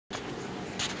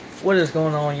What is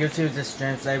going on YouTube? This is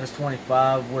James Davis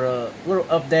 25 with a little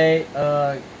update.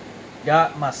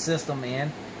 Got my system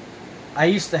in. I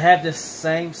used to have this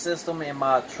same system in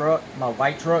my truck, my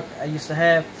white truck I used to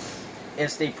have.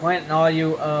 It's the Plant and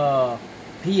Audio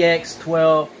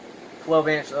px12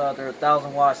 12-inch. They're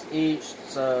 1,000 watts each,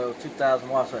 so 2,000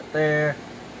 watts right there.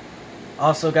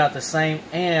 Also got the same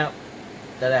amp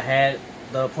that I had,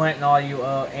 the Plant and Audio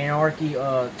Anarchy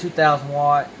 2,000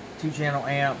 watt 2-channel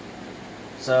amp.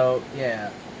 So yeah,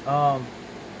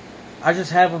 I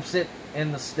just have them sit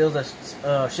in the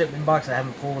shipping box. I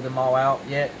haven't pulled them all out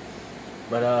yet,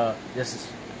 but this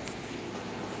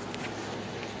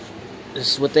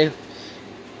is what they.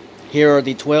 Here are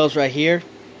the 12s right here.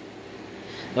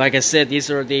 Like I said, these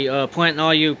are the Plant and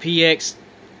Audio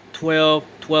PX12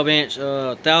 12-inch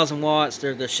 1,000 watts.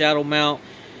 They're the shadow mount.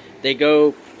 They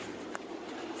go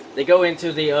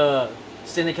into the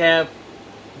extended cab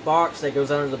box that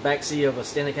goes under the back seat of a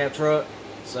extended cab truck.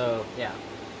 So yeah.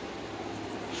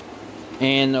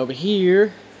 And over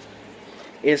here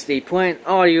is the Plant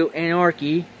Audio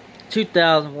Anarchy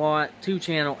 2,000 watt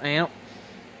 2-channel amp.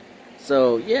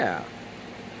 So yeah,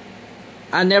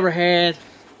 I never had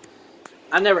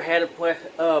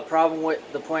a problem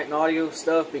with the Plant and Audio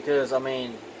stuff because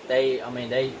they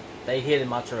hit in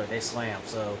my truck, they slammed.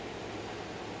 So,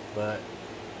 but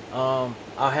I'll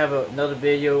have another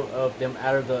video of them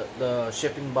out of the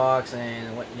shipping box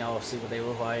and what y'all see what they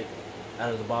look like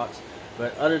out of the box.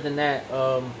 But other than that,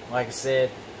 like I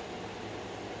said,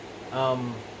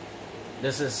 I've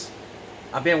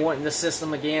been wanting this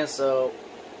system again, so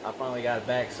I finally got it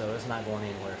back. So it's not going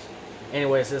anywhere.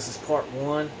 Anyways, this is part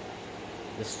 1.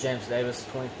 This is James Davis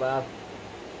 25.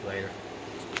 Later.